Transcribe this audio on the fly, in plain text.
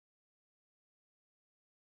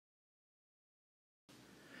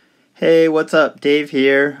Hey, what's up? Dave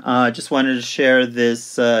here. Just wanted to share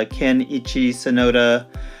this Ken-Ichi Sonoda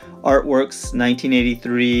artworks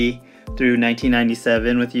 1983 through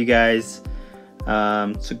 1997 with you guys.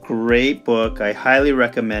 It's a great book. I highly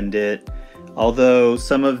recommend it. Although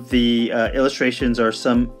some of the illustrations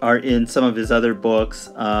are in some of his other books,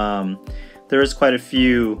 there is quite a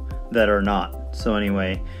few that are not. So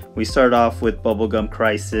anyway, we start off with Bubblegum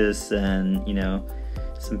Crisis and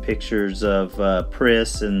some pictures of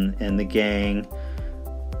Pris and the gang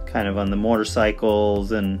kind of on the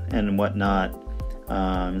motorcycles and whatnot.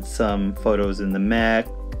 Some photos in the mech.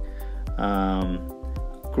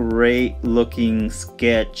 Great looking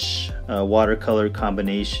sketch, watercolor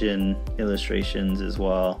combination illustrations as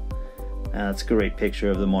well. That's a great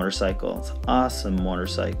picture of the motorcycle. It's an awesome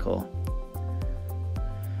motorcycle.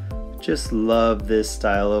 Just love this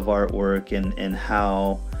style of artwork and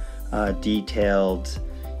how detailed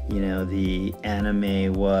the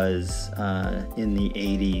anime was in the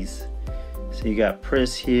 80s. So you got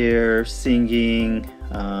Pris here singing,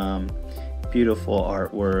 beautiful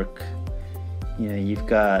artwork. You've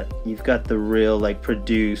got the real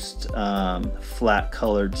produced flat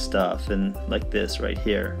colored stuff and like this right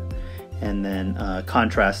here, and then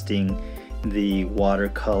contrasting the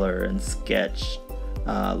watercolor and sketch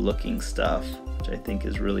looking stuff, which I think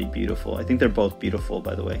is really beautiful. I think they're both beautiful,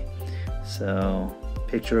 by the way. So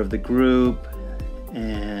picture of the group,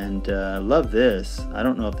 and love this. I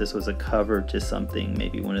don't know if this was a cover to something,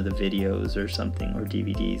 maybe one of the videos or something, or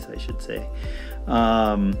DVDs I should say.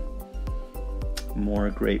 More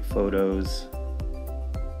great photos.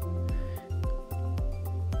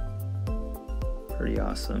 Pretty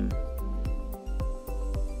awesome.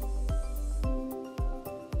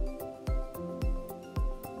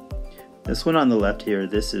 This one on the left here,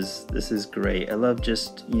 this is great. I love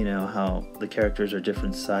just how the characters are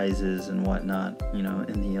different sizes and whatnot,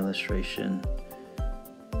 in the illustration.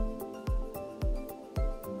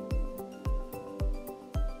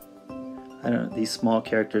 I don't know, these small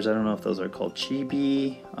characters, I don't know if those are called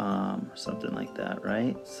chibi, or something like that,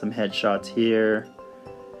 right? Some headshots here.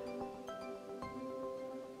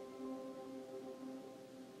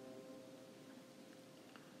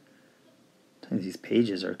 These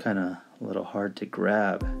pages are kind of a little hard to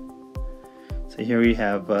grab. So here we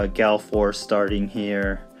have Gal Force starting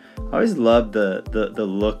here. I always loved the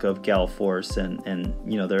look of Gal Force and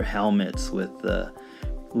their helmets with the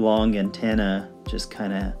long antenna just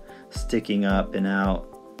kind of sticking up and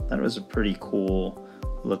out. That was a pretty cool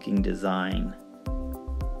looking design.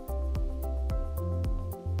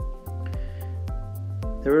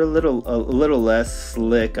 They were a little less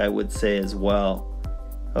slick, I would say, as well.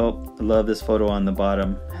 Oh, I love this photo on the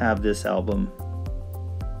bottom. Have this album.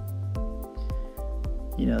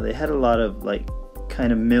 They had a lot of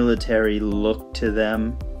kind of military look to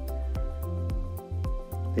them.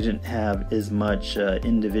 They didn't have as much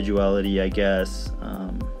individuality, I guess,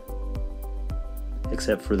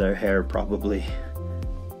 except for their hair probably.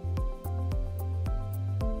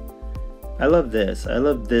 I love this. I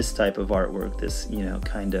love this type of artwork. This,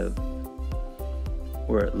 kind of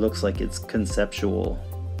where it looks like it's conceptual.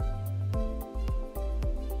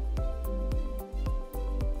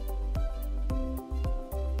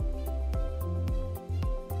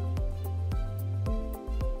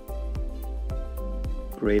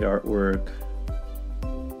 Great artwork,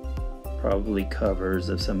 probably covers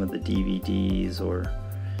of some of the DVDs or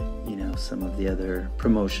some of the other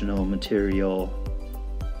promotional material.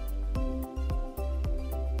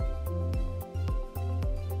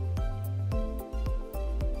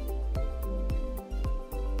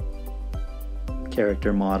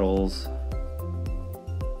 Character models.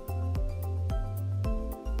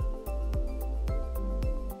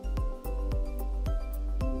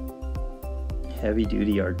 Heavy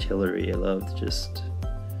duty artillery. I love just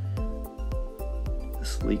the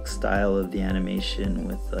sleek style of the animation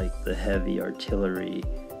with the heavy artillery.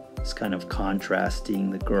 It's kind of contrasting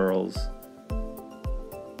the girls.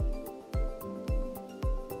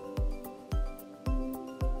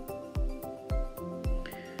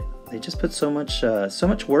 They just put so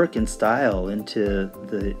much work and style into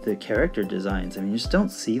the character designs. I mean, you just don't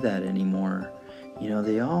see that anymore.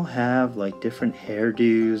 They all have different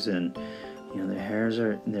hairdos, and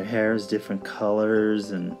their hair is different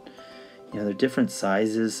colors, and they're different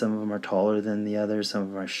sizes. Some of them are taller than the others, some of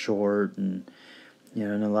them are short, and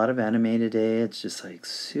in a lot of anime today it's just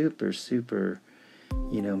super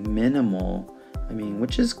minimal. I mean,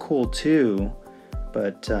 which is cool too,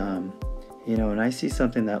 but when I see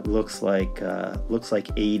something that looks like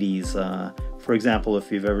 80s, for example,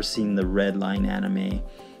 if you've ever seen the Red Line anime,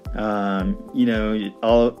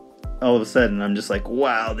 all all of a sudden I'm just like,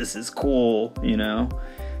 wow, this is cool, you know.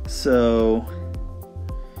 So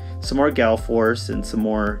some more gal force and some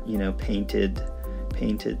more, you know, painted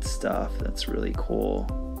stuff. That's really cool.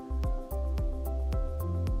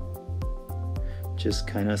 Just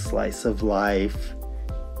kind of slice of life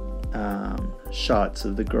shots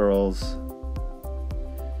of the girls.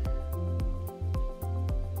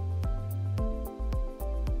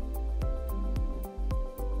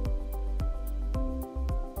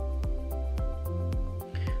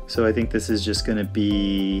 So I think this is just going to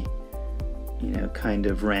be, you know, kind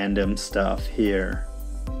of random stuff here.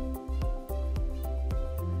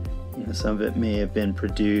 You know, some of it may have been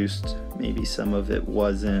produced, maybe some of it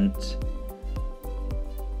wasn't.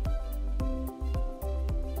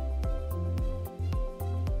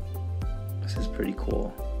 This is pretty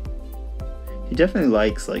cool. He definitely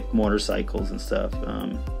likes like motorcycles and stuff.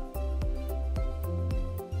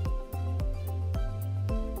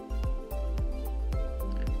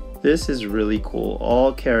 This is really cool.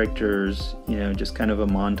 All characters, you know, just kind of a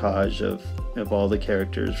montage of all the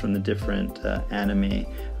characters from the different anime.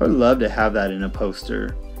 I would love to have that in a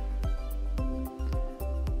poster.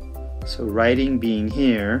 So writing being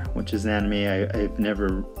here, which is an anime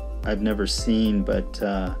I've never seen,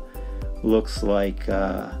 but looks like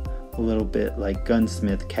a little bit like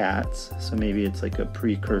Gunsmith Cats. So maybe it's like a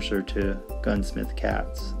precursor to Gunsmith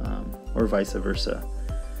Cats, or vice versa.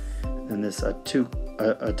 And this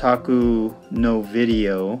Otaku no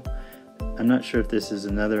Video, I'm not sure if this is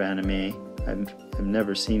another anime. I've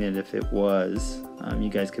never seen it. If it was, you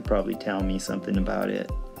guys could probably tell me something about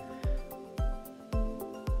it.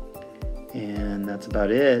 And that's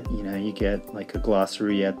about it. You know, you get like a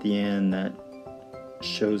glossary at the end that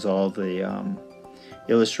shows all the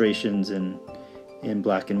illustrations in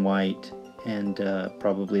black and white, and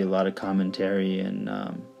probably a lot of commentary and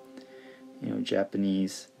you know,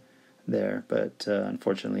 Japanese there, but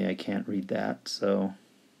unfortunately I can't read that. So,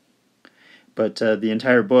 but the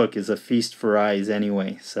entire book is a feast for eyes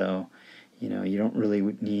anyway, so you know, you don't really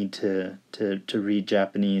need to read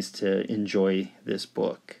Japanese to enjoy this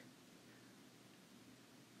book.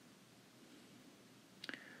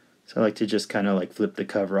 So I like to just kind of like flip the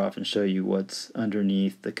cover off and show you what's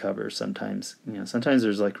underneath the cover. Sometimes, you know, sometimes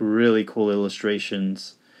there's like really cool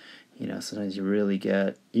illustrations. You know, sometimes you really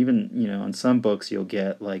get, even, you know, on some books you'll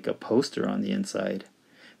get like a poster on the inside.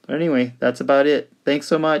 But anyway, that's about it. Thanks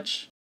so much.